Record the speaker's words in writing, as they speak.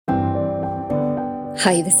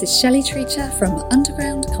Hi, this is Shelley Treacher from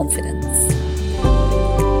Underground Confidence.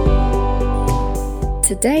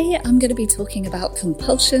 Today I'm going to be talking about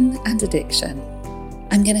compulsion and addiction.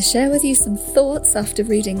 I'm going to share with you some thoughts after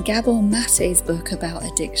reading Gabor Mate's book about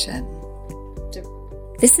addiction.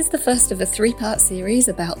 This is the first of a 3-part series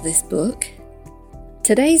about this book.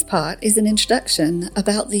 Today's part is an introduction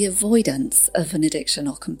about the avoidance of an addiction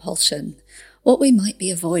or compulsion, what we might be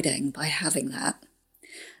avoiding by having that.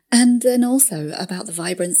 And then also about the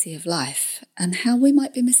vibrancy of life and how we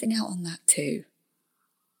might be missing out on that too.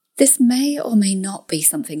 This may or may not be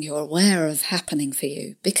something you're aware of happening for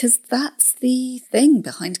you, because that's the thing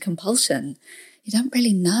behind compulsion. You don't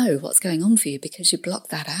really know what's going on for you because you block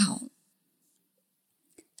that out.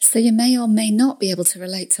 So you may or may not be able to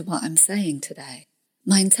relate to what I'm saying today.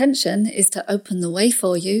 My intention is to open the way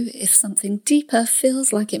for you if something deeper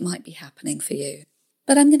feels like it might be happening for you.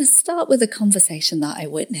 But I'm going to start with a conversation that I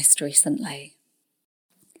witnessed recently.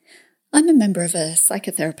 I'm a member of a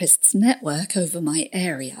psychotherapists network over my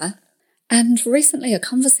area, and recently a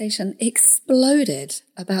conversation exploded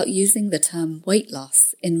about using the term weight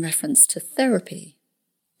loss in reference to therapy.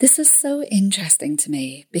 This was so interesting to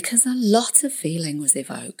me because a lot of feeling was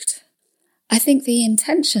evoked. I think the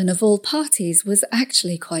intention of all parties was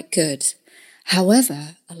actually quite good.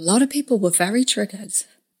 However, a lot of people were very triggered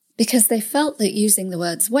because they felt that using the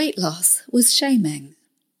words weight loss was shaming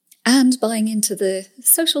and buying into the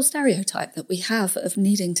social stereotype that we have of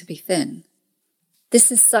needing to be thin.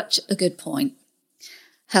 This is such a good point.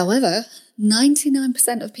 However,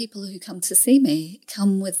 99% of people who come to see me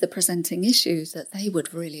come with the presenting issue that they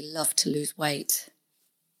would really love to lose weight.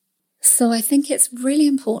 So I think it's really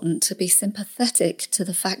important to be sympathetic to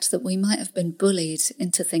the fact that we might have been bullied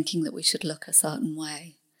into thinking that we should look a certain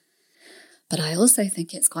way. But I also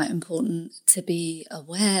think it's quite important to be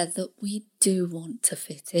aware that we do want to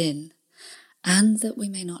fit in and that we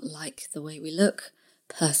may not like the way we look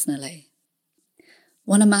personally.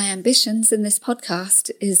 One of my ambitions in this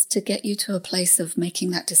podcast is to get you to a place of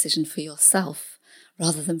making that decision for yourself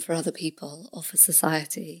rather than for other people or for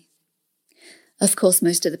society. Of course,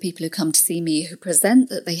 most of the people who come to see me who present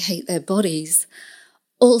that they hate their bodies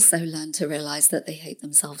also learn to realise that they hate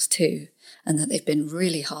themselves too, and that they've been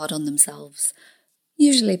really hard on themselves,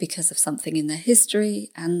 usually because of something in their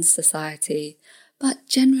history and society, but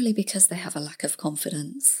generally because they have a lack of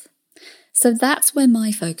confidence. So that's where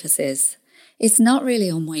my focus is. It's not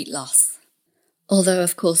really on weight loss. Although,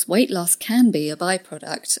 of course, weight loss can be a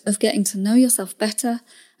byproduct of getting to know yourself better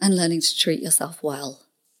and learning to treat yourself well.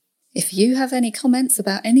 If you have any comments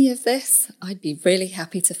about any of this, I'd be really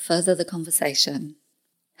happy to further the conversation.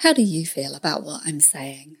 How do you feel about what I'm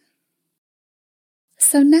saying?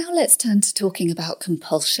 So now let's turn to talking about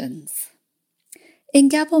compulsions. In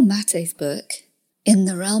Gabor Mate's book, In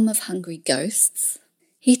the Realm of Hungry Ghosts,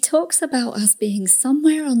 he talks about us being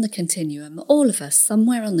somewhere on the continuum, all of us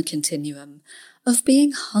somewhere on the continuum, of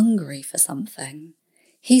being hungry for something.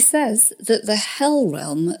 He says that the hell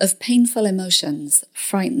realm of painful emotions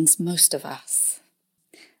frightens most of us.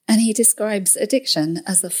 And he describes addiction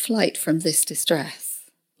as a flight from this distress.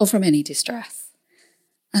 Or from any distress.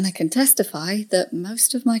 And I can testify that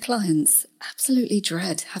most of my clients absolutely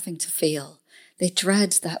dread having to feel. They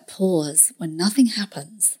dread that pause when nothing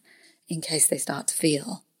happens in case they start to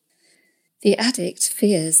feel. The addict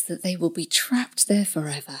fears that they will be trapped there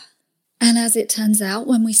forever. And as it turns out,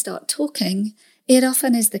 when we start talking, it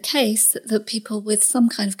often is the case that people with some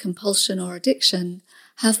kind of compulsion or addiction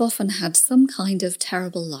have often had some kind of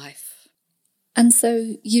terrible life. And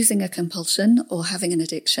so using a compulsion or having an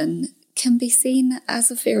addiction can be seen as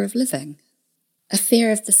a fear of living, a fear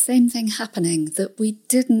of the same thing happening that we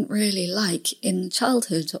didn't really like in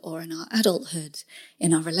childhood or in our adulthood,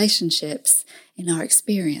 in our relationships, in our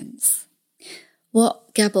experience.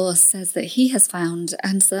 What Gabor says that he has found,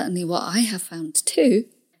 and certainly what I have found too,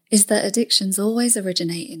 is that addictions always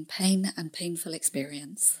originate in pain and painful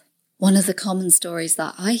experience. One of the common stories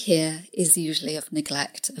that I hear is usually of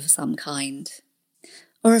neglect of some kind,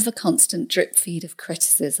 or of a constant drip feed of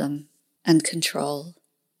criticism and control.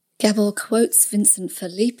 Gabor quotes Vincent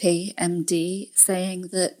Felipe, MD, saying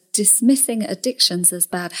that dismissing addictions as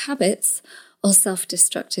bad habits or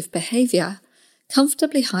self-destructive behaviour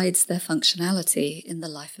comfortably hides their functionality in the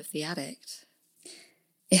life of the addict.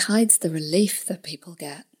 It hides the relief that people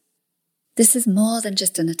get. This is more than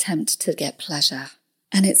just an attempt to get pleasure.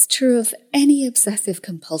 And it's true of any obsessive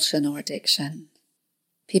compulsion or addiction.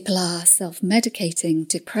 People are self-medicating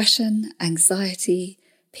depression, anxiety,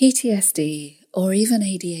 PTSD, or even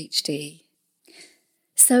ADHD.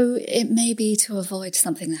 So it may be to avoid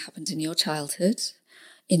something that happened in your childhood,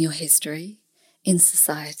 in your history, in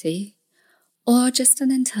society, or just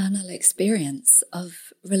an internal experience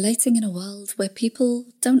of relating in a world where people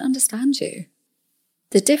don't understand you.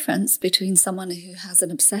 The difference between someone who has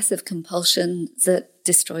an obsessive compulsion that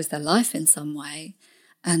destroys their life in some way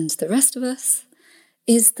and the rest of us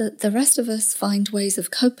is that the rest of us find ways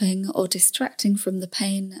of coping or distracting from the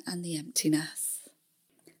pain and the emptiness.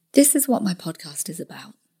 This is what my podcast is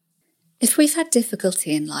about. If we've had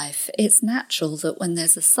difficulty in life, it's natural that when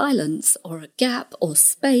there's a silence or a gap or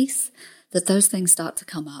space, that those things start to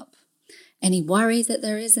come up. Any worry that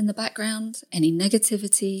there is in the background, any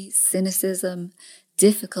negativity, cynicism,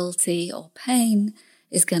 difficulty or pain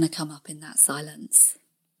is going to come up in that silence.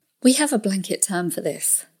 We have a blanket term for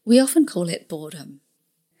this. We often call it boredom.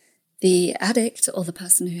 The addict or the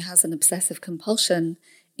person who has an obsessive compulsion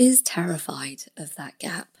is terrified of that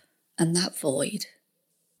gap and that void.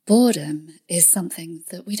 Boredom is something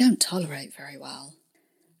that we don't tolerate very well.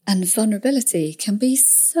 And vulnerability can be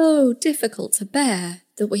so difficult to bear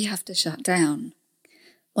that we have to shut down.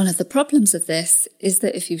 One of the problems of this is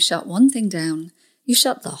that if you shut one thing down, you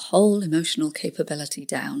shut the whole emotional capability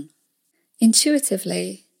down.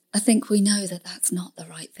 Intuitively, I think we know that that's not the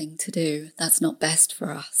right thing to do. That's not best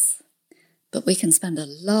for us. But we can spend a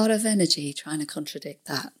lot of energy trying to contradict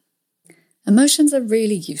that. Emotions are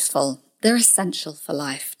really useful. They're essential for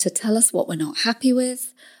life to tell us what we're not happy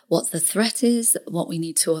with, what the threat is, what we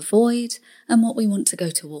need to avoid, and what we want to go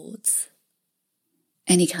towards.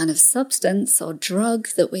 Any kind of substance or drug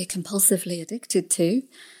that we're compulsively addicted to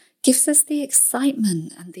gives us the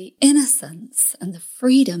excitement and the innocence and the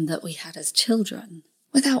freedom that we had as children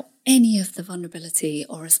without any of the vulnerability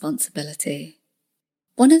or responsibility.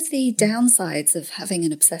 One of the downsides of having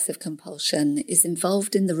an obsessive compulsion is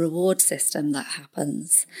involved in the reward system that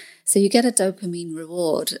happens. So you get a dopamine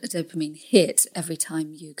reward, a dopamine hit every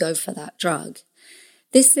time you go for that drug.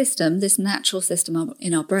 This system, this natural system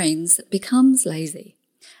in our brains, becomes lazy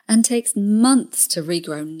and takes months to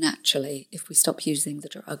regrow naturally if we stop using the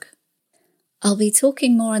drug. I'll be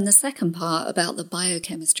talking more in the second part about the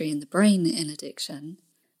biochemistry in the brain in addiction,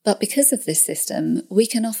 but because of this system, we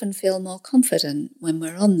can often feel more confident when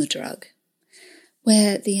we're on the drug,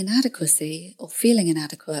 where the inadequacy or feeling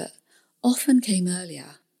inadequate often came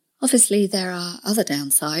earlier. Obviously, there are other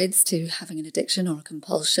downsides to having an addiction or a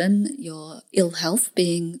compulsion, your ill health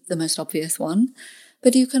being the most obvious one,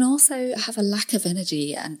 but you can also have a lack of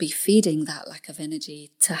energy and be feeding that lack of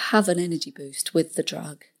energy to have an energy boost with the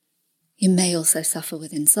drug. You may also suffer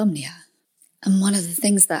with insomnia. And one of the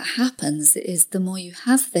things that happens is the more you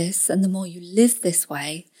have this and the more you live this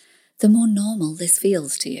way, the more normal this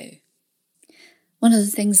feels to you. One of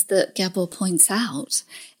the things that Gabor points out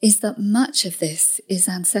is that much of this is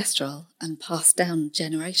ancestral and passed down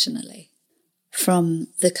generationally. From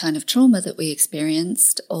the kind of trauma that we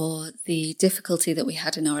experienced or the difficulty that we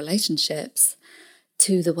had in our relationships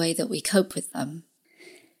to the way that we cope with them.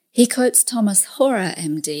 He quotes Thomas Hoare,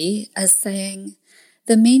 MD, as saying,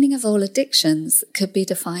 "The meaning of all addictions could be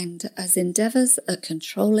defined as endeavours at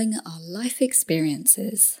controlling our life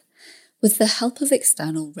experiences with the help of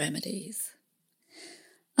external remedies."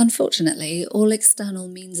 Unfortunately, all external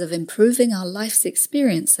means of improving our life's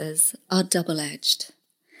experiences are double-edged.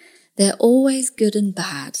 They're always good and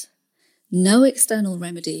bad. No external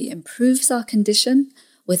remedy improves our condition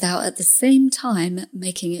without at the same time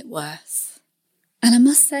making it worse. And I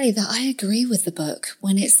must say that I agree with the book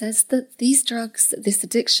when it says that these drugs, this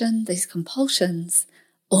addiction, these compulsions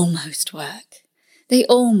almost work. They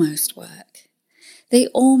almost work. They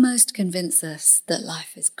almost convince us that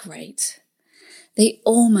life is great. They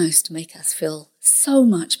almost make us feel so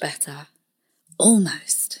much better.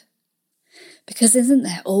 Almost. Because isn't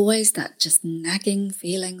there always that just nagging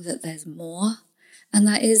feeling that there's more? And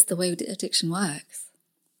that is the way addiction works.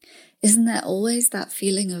 Isn't there always that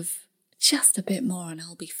feeling of just a bit more and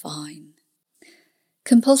I'll be fine?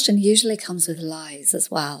 Compulsion usually comes with lies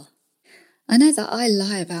as well. I know that I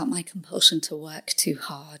lie about my compulsion to work too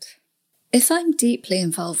hard. If I'm deeply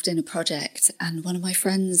involved in a project and one of my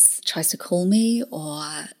friends tries to call me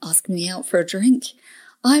or ask me out for a drink,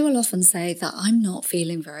 I will often say that I'm not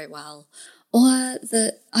feeling very well or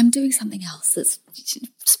that I'm doing something else that's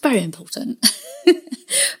very important.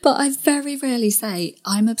 But I very rarely say,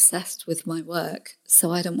 I'm obsessed with my work,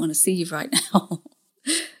 so I don't want to see you right now.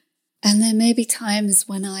 And there may be times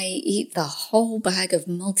when I eat the whole bag of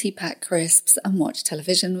multi-pack crisps and watch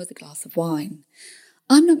television with a glass of wine.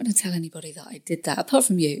 I'm not going to tell anybody that I did that, apart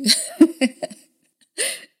from you.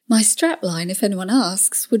 My strapline, if anyone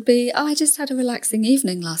asks, would be, I just had a relaxing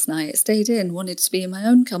evening last night, stayed in, wanted to be in my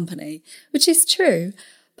own company, which is true,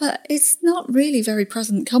 but it's not really very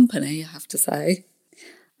present company, I have to say.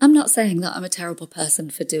 I'm not saying that I'm a terrible person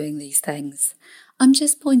for doing these things. I'm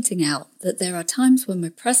just pointing out that there are times when we're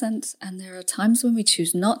present and there are times when we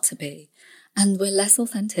choose not to be, and we're less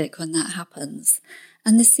authentic when that happens.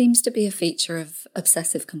 And this seems to be a feature of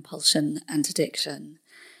obsessive compulsion and addiction.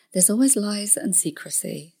 There's always lies and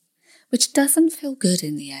secrecy, which doesn't feel good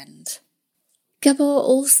in the end. Gabor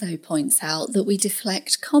also points out that we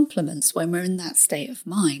deflect compliments when we're in that state of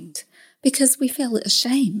mind because we feel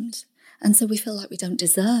ashamed, and so we feel like we don't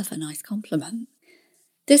deserve a nice compliment.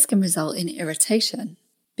 This can result in irritation,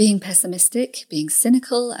 being pessimistic, being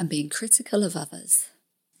cynical, and being critical of others.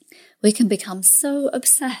 We can become so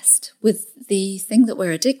obsessed with the thing that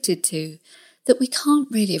we're addicted to that we can't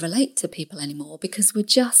really relate to people anymore because we're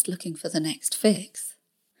just looking for the next fix.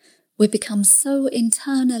 We become so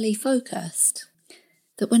internally focused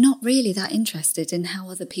that we're not really that interested in how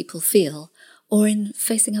other people feel or in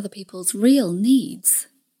facing other people's real needs.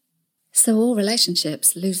 So all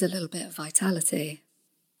relationships lose a little bit of vitality.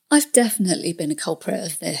 I've definitely been a culprit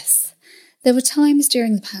of this. There were times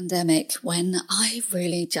during the pandemic when I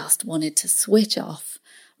really just wanted to switch off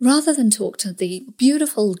rather than talk to the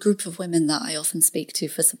beautiful group of women that I often speak to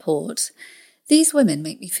for support. These women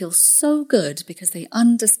make me feel so good because they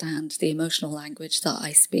understand the emotional language that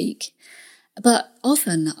I speak. But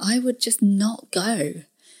often I would just not go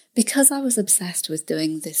because I was obsessed with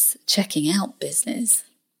doing this checking out business.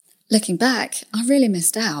 Looking back, I really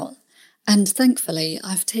missed out. And thankfully,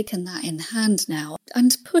 I've taken that in hand now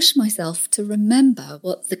and pushed myself to remember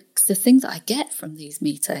what the thing that I get from these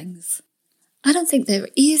meetings. I don't think there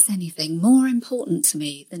is anything more important to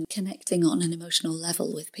me than connecting on an emotional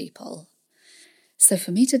level with people. So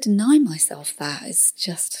for me to deny myself that is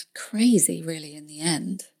just crazy, really, in the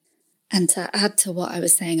end. And to add to what I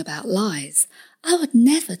was saying about lies, I would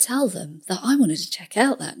never tell them that I wanted to check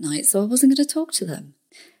out that night, so I wasn't going to talk to them.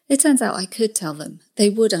 It turns out I could tell them. They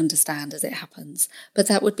would understand as it happens, but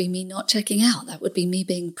that would be me not checking out. That would be me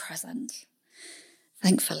being present.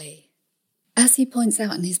 Thankfully. As he points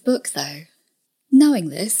out in his book, though, knowing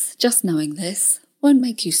this, just knowing this, won't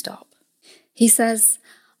make you stop. He says,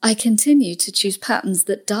 I continue to choose patterns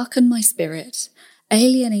that darken my spirit,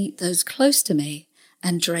 alienate those close to me,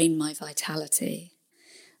 and drain my vitality.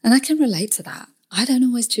 And I can relate to that. I don't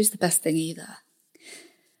always choose the best thing either.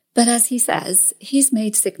 But as he says, he's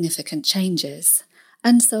made significant changes,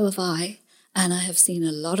 and so have I, and I have seen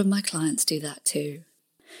a lot of my clients do that too.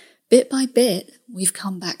 Bit by bit, we've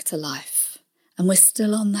come back to life, and we're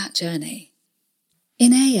still on that journey.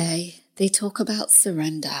 In AA, they talk about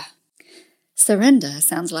surrender. Surrender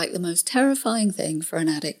sounds like the most terrifying thing for an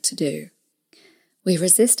addict to do. We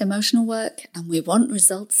resist emotional work, and we want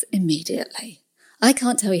results immediately. I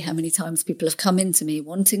can't tell you how many times people have come into me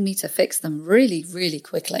wanting me to fix them really, really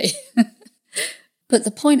quickly. But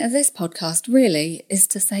the point of this podcast really is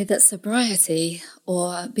to say that sobriety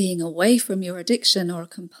or being away from your addiction or a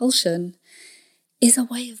compulsion is a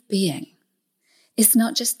way of being. It's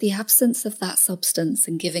not just the absence of that substance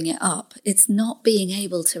and giving it up. It's not being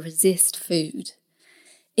able to resist food.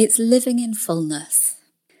 It's living in fullness.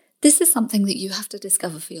 This is something that you have to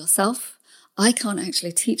discover for yourself. I can't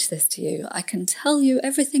actually teach this to you. I can tell you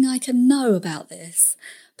everything I can know about this,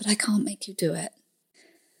 but I can't make you do it.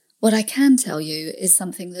 What I can tell you is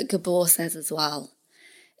something that Gabor says as well.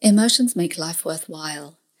 Emotions make life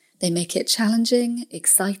worthwhile. They make it challenging,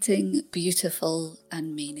 exciting, beautiful,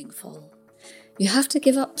 and meaningful. You have to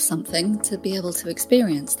give up something to be able to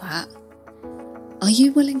experience that. Are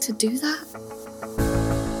you willing to do that?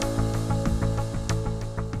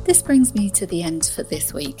 This brings me to the end for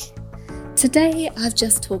this week. Today, I've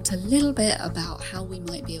just talked a little bit about how we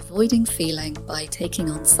might be avoiding feeling by taking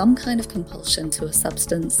on some kind of compulsion to a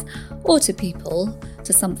substance or to people,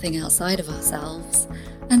 to something outside of ourselves,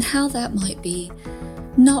 and how that might be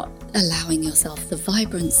not allowing yourself the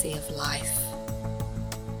vibrancy of life.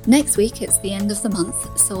 Next week, it's the end of the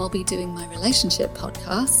month, so I'll be doing my relationship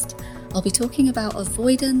podcast. I'll be talking about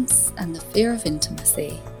avoidance and the fear of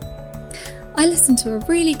intimacy. I listened to a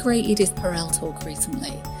really great Edith Perel talk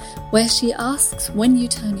recently, where she asks when you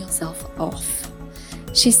turn yourself off.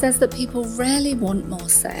 She says that people rarely want more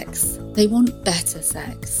sex, they want better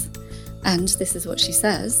sex. And this is what she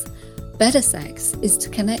says, better sex is to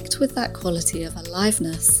connect with that quality of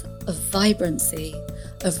aliveness, of vibrancy,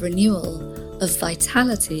 of renewal, of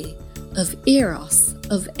vitality, of eros,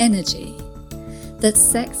 of energy, that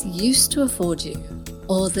sex used to afford you,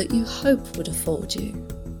 or that you hope would afford you.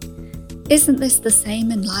 Isn't this the same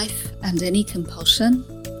in life and any compulsion?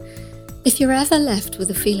 If you're ever left with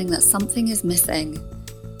a feeling that something is missing,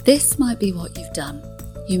 this might be what you've done.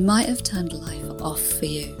 You might have turned life off for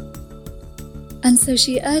you. And so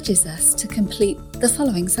she urges us to complete the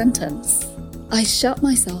following sentence. I shut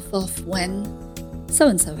myself off when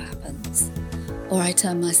so-and-so happens. Or I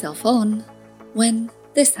turn myself on when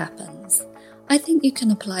this happens. I think you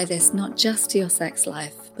can apply this not just to your sex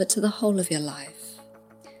life, but to the whole of your life.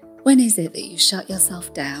 When is it that you shut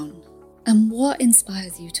yourself down? And what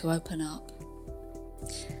inspires you to open up?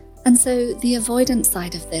 And so the avoidance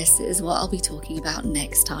side of this is what I'll be talking about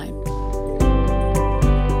next time.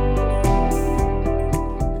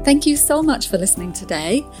 Thank you so much for listening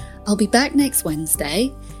today. I'll be back next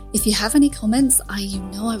Wednesday. If you have any comments, I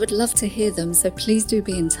would love to hear them, so please do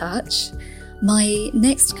be in touch. My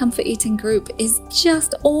next comfort eating group is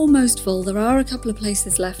just almost full. There are a couple of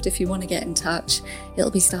places left if you want to get in touch.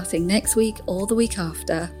 It'll be starting next week or the week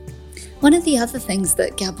after. One of the other things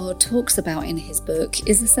that Gabor talks about in his book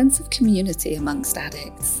is a sense of community amongst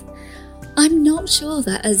addicts. I'm not sure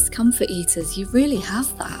that as comfort eaters you really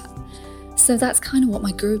have that. So that's kind of what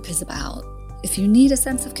my group is about. If you need a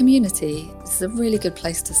sense of community, this is a really good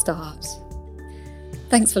place to start.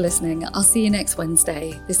 Thanks for listening. I'll see you next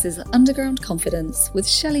Wednesday. This is Underground Confidence with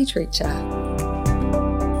Shelley Treacher.